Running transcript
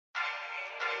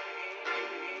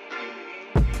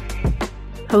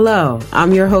Hello,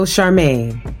 I'm your host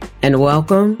Charmaine, and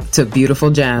welcome to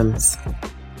Beautiful Gems.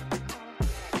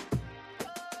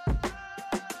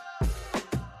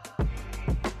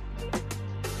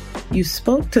 You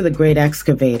spoke to the great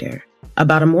excavator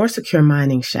about a more secure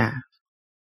mining shaft.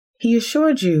 He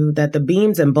assured you that the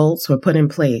beams and bolts were put in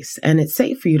place and it's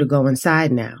safe for you to go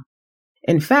inside now.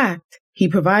 In fact, he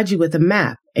provides you with a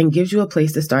map and gives you a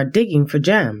place to start digging for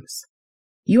gems.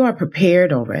 You are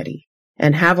prepared already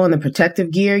and have on the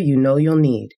protective gear you know you'll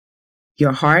need.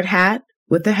 Your hard hat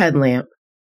with a headlamp,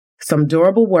 some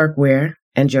durable workwear,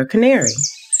 and your canary.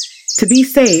 To be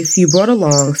safe, you brought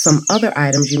along some other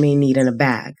items you may need in a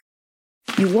bag.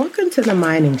 You walk into the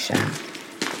mining shaft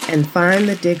and find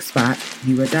the dig spot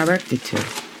you were directed to.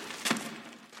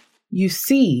 You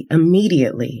see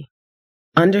immediately,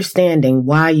 understanding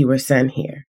why you were sent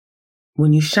here.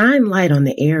 When you shine light on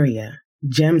the area,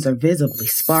 gems are visibly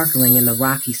sparkling in the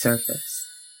rocky surface.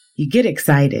 You get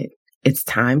excited. It's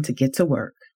time to get to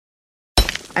work.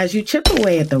 As you chip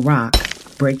away at the rock,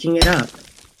 breaking it up,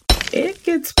 it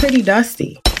gets pretty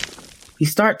dusty. You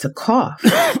start to cough.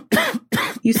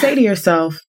 You say to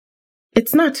yourself,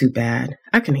 "It's not too bad.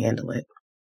 I can handle it."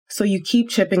 So you keep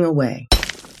chipping away.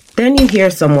 Then you hear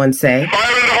someone say,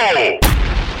 "Fire in the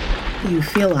hole!" You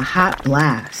feel a hot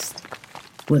blast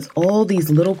with all these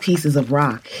little pieces of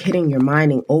rock hitting your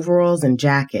mining overalls and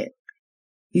jacket.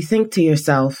 You think to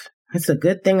yourself, "It's a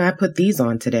good thing I put these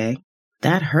on today.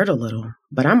 That hurt a little,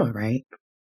 but I'm all right."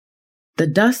 The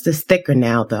dust is thicker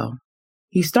now, though.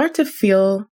 You start to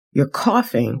feel your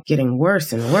coughing getting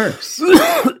worse and worse.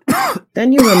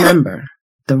 Then you remember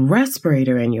the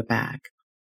respirator in your bag.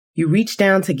 You reach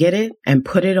down to get it and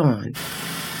put it on.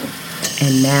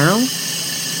 And now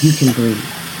you can breathe.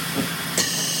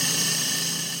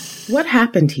 What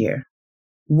happened here?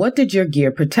 What did your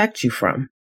gear protect you from?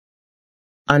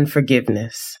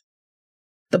 Unforgiveness.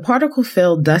 The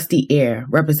particle-filled dusty air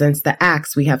represents the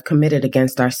acts we have committed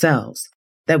against ourselves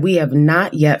that we have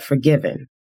not yet forgiven,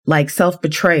 like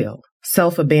self-betrayal,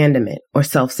 self-abandonment, or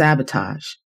self-sabotage.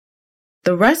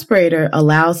 The respirator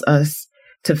allows us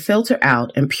to filter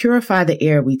out and purify the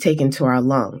air we take into our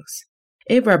lungs.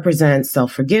 It represents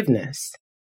self-forgiveness.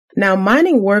 Now,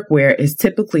 mining workwear is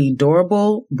typically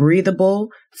durable, breathable,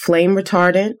 flame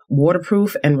retardant,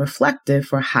 waterproof, and reflective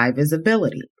for high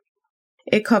visibility.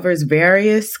 It covers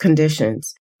various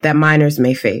conditions that miners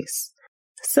may face,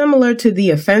 similar to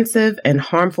the offensive and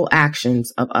harmful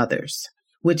actions of others,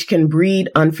 which can breed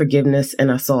unforgiveness in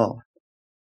us all.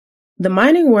 The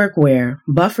mining workwear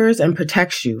buffers and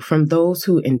protects you from those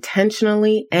who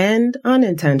intentionally and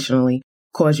unintentionally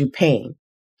cause you pain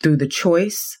through the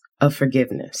choice of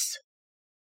forgiveness.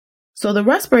 So the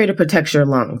respirator protects your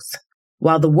lungs,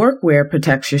 while the workwear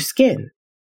protects your skin.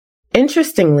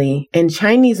 Interestingly, in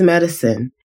Chinese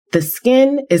medicine, the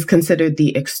skin is considered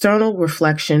the external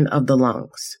reflection of the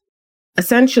lungs.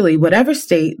 Essentially, whatever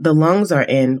state the lungs are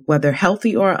in, whether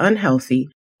healthy or unhealthy,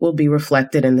 will be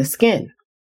reflected in the skin.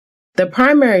 The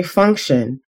primary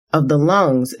function of the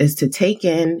lungs is to take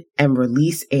in and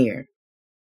release air,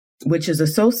 which is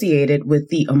associated with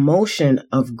the emotion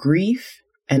of grief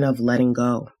and of letting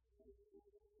go.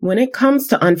 When it comes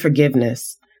to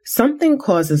unforgiveness, something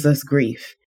causes us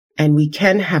grief, and we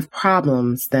can have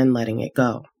problems then letting it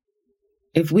go.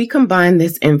 If we combine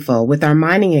this info with our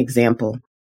mining example,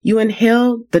 you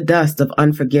inhale the dust of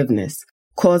unforgiveness,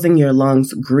 causing your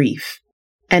lungs grief.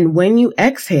 And when you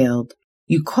exhaled,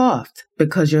 you coughed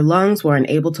because your lungs were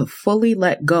unable to fully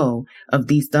let go of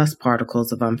these dust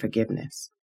particles of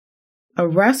unforgiveness. A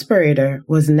respirator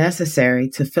was necessary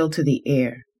to filter the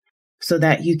air so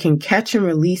that you can catch and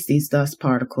release these dust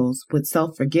particles with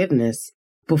self-forgiveness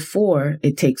before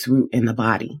it takes root in the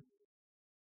body.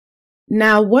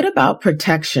 Now, what about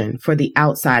protection for the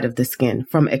outside of the skin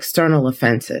from external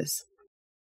offenses?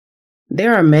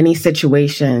 There are many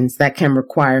situations that can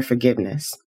require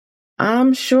forgiveness.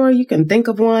 I'm sure you can think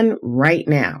of one right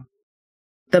now.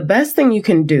 The best thing you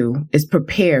can do is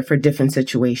prepare for different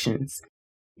situations.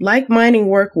 Like mining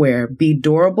workwear, be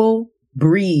durable,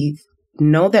 breathe,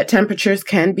 know that temperatures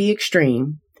can be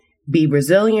extreme, be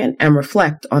resilient, and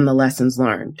reflect on the lessons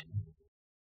learned.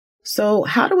 So,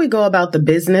 how do we go about the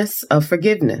business of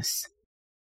forgiveness?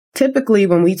 Typically,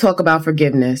 when we talk about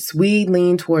forgiveness, we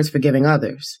lean towards forgiving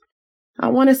others. I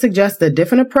want to suggest a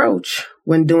different approach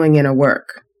when doing inner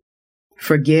work.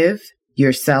 Forgive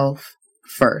yourself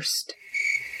first.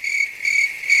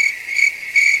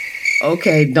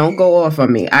 Okay, don't go off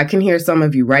on me. I can hear some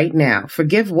of you right now.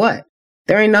 Forgive what?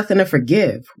 There ain't nothing to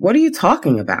forgive. What are you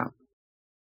talking about?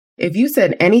 If you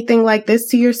said anything like this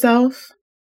to yourself,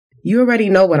 you already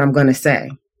know what I'm going to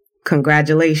say.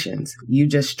 Congratulations, you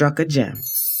just struck a gem.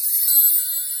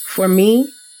 For me,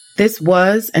 this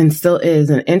was and still is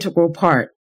an integral part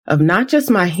of not just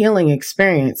my healing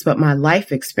experience, but my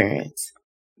life experience.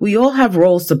 We all have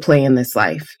roles to play in this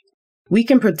life. We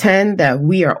can pretend that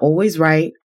we are always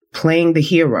right, playing the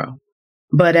hero.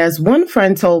 But as one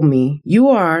friend told me, you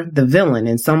are the villain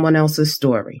in someone else's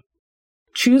story.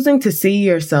 Choosing to see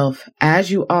yourself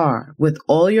as you are with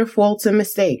all your faults and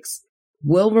mistakes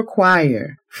will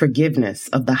require forgiveness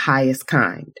of the highest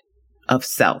kind, of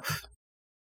self.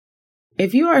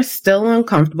 If you are still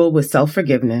uncomfortable with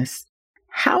self-forgiveness,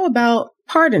 how about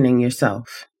pardoning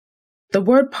yourself? The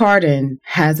word pardon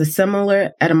has a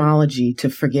similar etymology to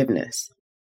forgiveness.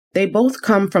 They both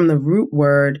come from the root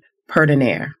word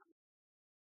perdonare,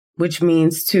 which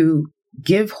means to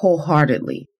give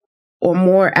wholeheartedly, or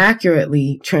more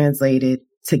accurately translated,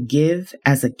 to give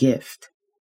as a gift.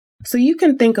 So you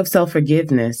can think of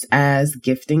self-forgiveness as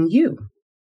gifting you,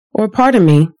 or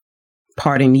pardon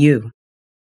you.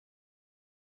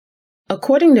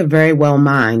 According to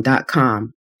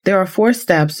verywellmind.com, there are 4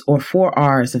 steps or 4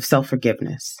 R's of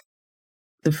self-forgiveness.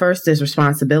 The first is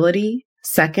responsibility,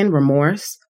 second,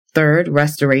 remorse, third,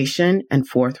 restoration, and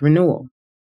fourth, renewal.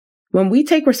 When we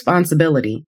take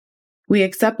responsibility, we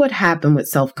accept what happened with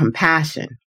self-compassion.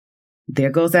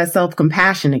 There goes that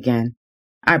self-compassion again.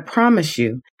 I promise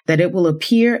you that it will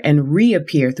appear and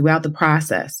reappear throughout the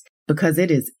process because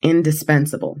it is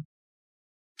indispensable.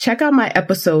 Check out my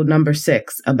episode number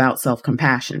 6 about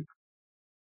self-compassion.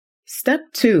 Step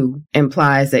 2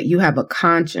 implies that you have a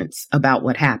conscience about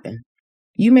what happened.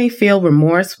 You may feel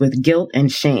remorse with guilt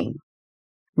and shame.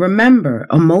 Remember,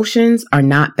 emotions are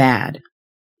not bad.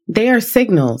 They are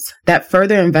signals that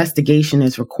further investigation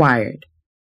is required.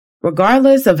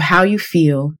 Regardless of how you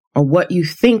feel or what you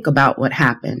think about what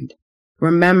happened,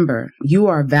 remember, you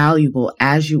are valuable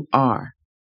as you are.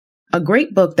 A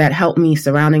great book that helped me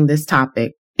surrounding this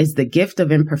topic is The Gift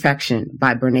of Imperfection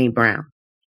by Brené Brown.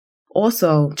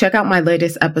 Also, check out my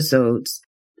latest episodes,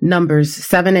 numbers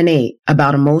 7 and 8,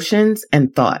 about emotions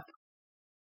and thought.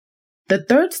 The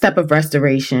third step of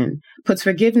restoration puts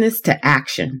forgiveness to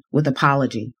action with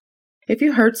apology. If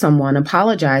you hurt someone,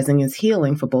 apologizing is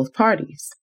healing for both parties.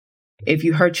 If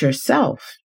you hurt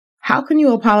yourself, how can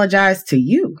you apologize to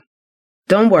you?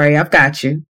 Don't worry, I've got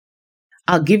you.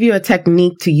 I'll give you a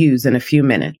technique to use in a few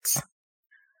minutes.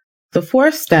 The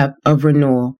fourth step of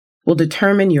renewal will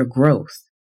determine your growth.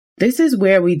 This is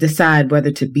where we decide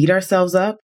whether to beat ourselves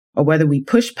up or whether we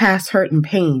push past hurt and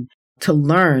pain to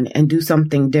learn and do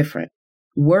something different,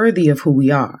 worthy of who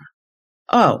we are.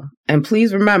 Oh, and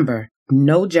please remember,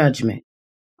 no judgment.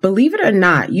 Believe it or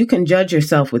not, you can judge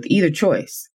yourself with either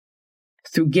choice.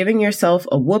 Through giving yourself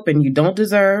a whooping you don't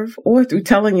deserve, or through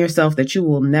telling yourself that you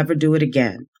will never do it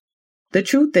again. The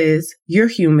truth is, you're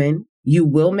human, you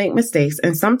will make mistakes,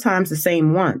 and sometimes the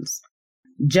same ones.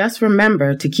 Just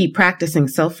remember to keep practicing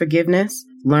self-forgiveness,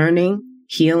 learning,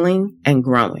 healing, and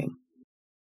growing.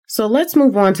 So let's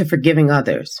move on to forgiving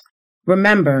others.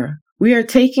 Remember, we are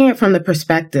taking it from the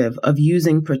perspective of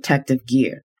using protective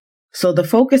gear. So the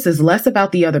focus is less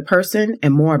about the other person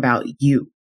and more about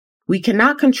you. We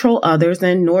cannot control others,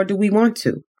 and nor do we want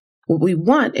to. What we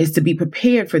want is to be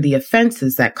prepared for the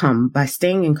offenses that come by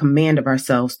staying in command of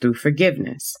ourselves through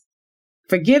forgiveness.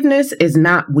 Forgiveness is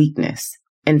not weakness.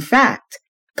 In fact,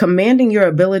 commanding your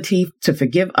ability to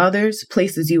forgive others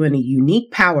places you in a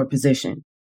unique power position.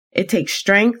 It takes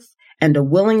strength and a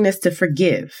willingness to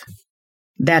forgive.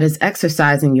 That is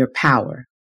exercising your power,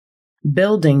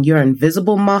 building your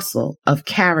invisible muscle of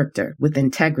character with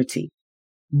integrity.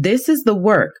 This is the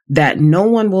work that no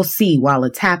one will see while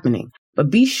it's happening, but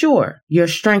be sure your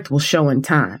strength will show in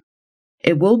time.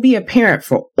 It will be apparent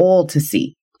for all to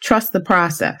see. Trust the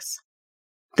process.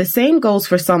 The same goes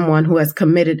for someone who has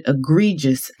committed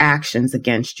egregious actions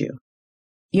against you.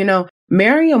 You know,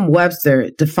 Merriam-Webster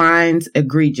defines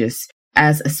egregious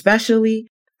as especially,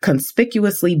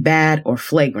 conspicuously bad, or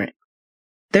flagrant.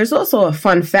 There's also a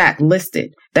fun fact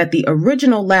listed that the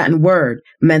original Latin word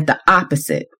meant the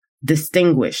opposite,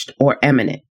 distinguished or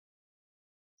eminent.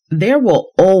 There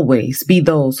will always be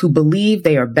those who believe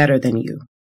they are better than you,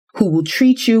 who will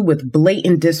treat you with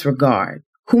blatant disregard,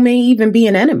 who may even be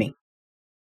an enemy.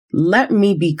 Let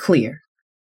me be clear.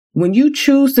 When you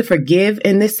choose to forgive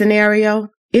in this scenario,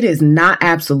 it is not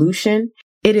absolution.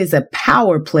 It is a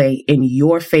power play in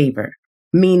your favor,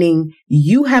 meaning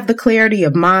you have the clarity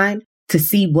of mind to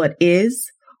see what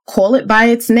is, call it by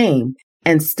its name,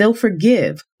 and still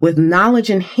forgive with knowledge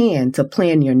in hand to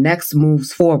plan your next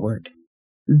moves forward.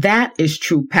 That is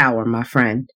true power, my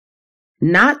friend.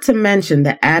 Not to mention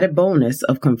the added bonus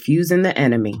of confusing the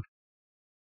enemy.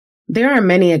 There are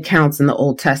many accounts in the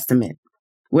Old Testament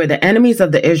where the enemies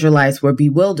of the Israelites were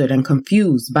bewildered and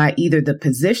confused by either the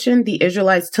position the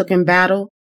Israelites took in battle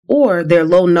or their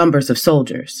low numbers of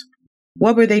soldiers.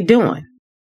 What were they doing?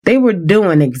 They were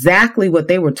doing exactly what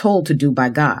they were told to do by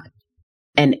God.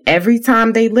 And every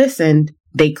time they listened,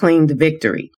 they claimed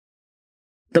victory.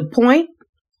 The point?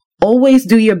 Always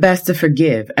do your best to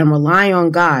forgive and rely on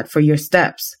God for your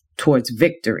steps towards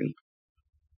victory.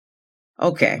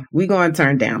 Okay, we're going to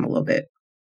turn down a little bit.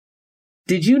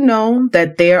 Did you know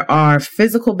that there are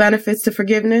physical benefits to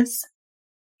forgiveness?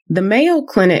 The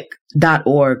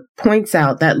MayoClinic.org points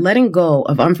out that letting go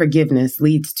of unforgiveness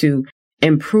leads to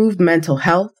improved mental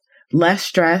health, less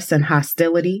stress and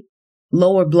hostility,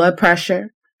 lower blood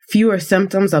pressure, fewer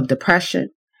symptoms of depression,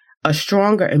 a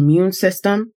stronger immune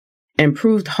system,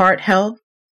 improved heart health,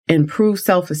 improved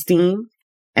self-esteem,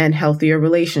 and healthier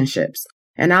relationships.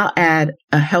 And I'll add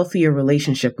a healthier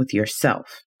relationship with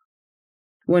yourself.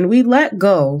 When we let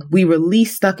go, we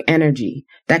release stuck energy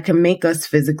that can make us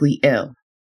physically ill.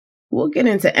 We'll get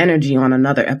into energy on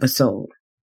another episode.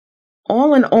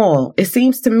 All in all, it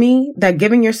seems to me that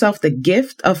giving yourself the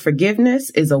gift of forgiveness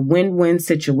is a win-win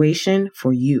situation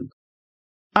for you.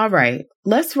 All right,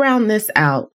 let's round this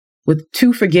out with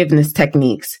 2 forgiveness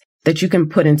techniques that you can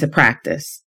put into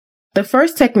practice. The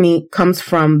first technique comes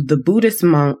from the Buddhist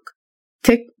monk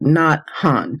Thich Nhat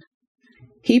Hanh.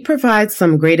 He provides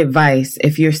some great advice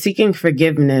if you're seeking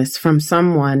forgiveness from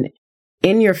someone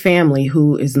in your family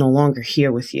who is no longer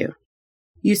here with you.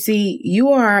 You see, you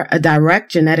are a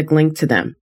direct genetic link to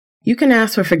them. You can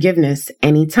ask for forgiveness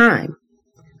anytime.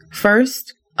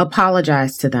 First,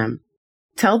 apologize to them.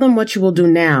 Tell them what you will do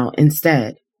now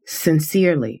instead,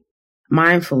 sincerely,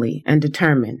 mindfully, and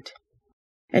determined.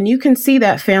 And you can see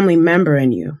that family member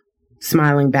in you,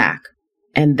 smiling back.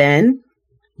 And then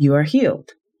you are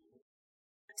healed.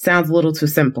 Sounds a little too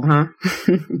simple, huh?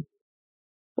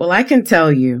 Well, I can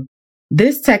tell you,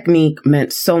 this technique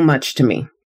meant so much to me.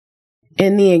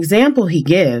 In the example he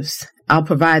gives, I'll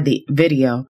provide the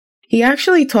video, he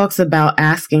actually talks about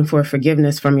asking for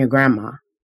forgiveness from your grandma.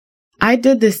 I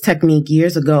did this technique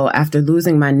years ago after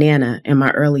losing my Nana in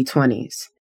my early 20s.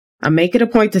 I make it a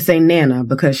point to say Nana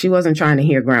because she wasn't trying to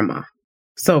hear grandma.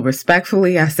 So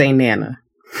respectfully, I say Nana.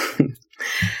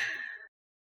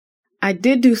 I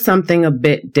did do something a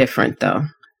bit different, though.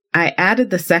 I added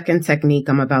the second technique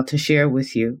I'm about to share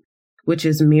with you, which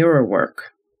is mirror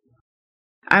work.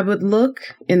 I would look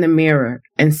in the mirror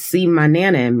and see my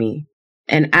Nana in me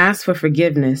and ask for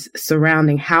forgiveness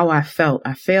surrounding how I felt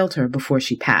I failed her before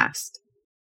she passed.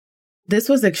 This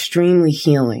was extremely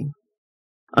healing.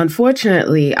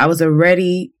 Unfortunately, I was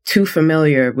already too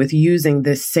familiar with using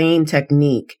this same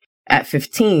technique at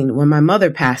 15 when my mother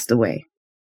passed away.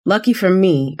 Lucky for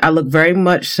me, I look very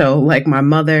much so like my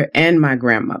mother and my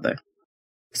grandmother.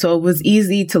 So it was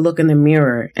easy to look in the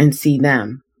mirror and see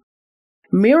them.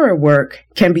 Mirror work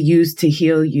can be used to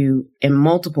heal you in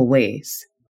multiple ways.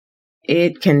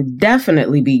 It can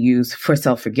definitely be used for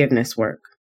self-forgiveness work.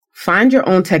 Find your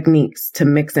own techniques to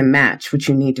mix and match what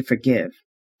you need to forgive.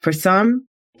 For some,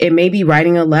 it may be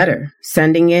writing a letter,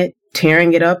 sending it,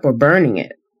 tearing it up, or burning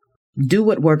it. Do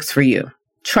what works for you.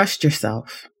 Trust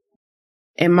yourself.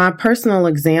 In my personal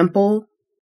example,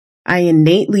 I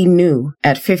innately knew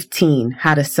at 15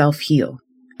 how to self-heal,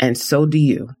 and so do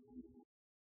you.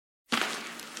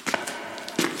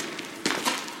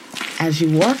 As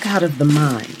you walk out of the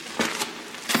mind,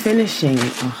 finishing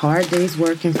a hard day's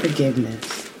work in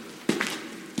forgiveness,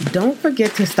 don't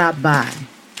forget to stop by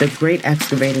the Great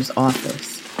Excavator's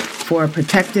office for a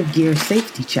protective gear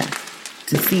safety check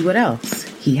to see what else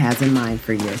he has in mind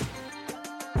for you.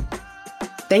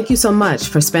 Thank you so much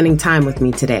for spending time with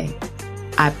me today.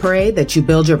 I pray that you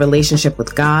build your relationship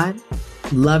with God,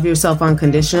 love yourself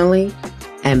unconditionally,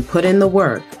 and put in the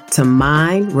work to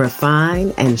mine,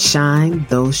 refine, and shine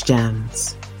those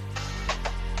gems.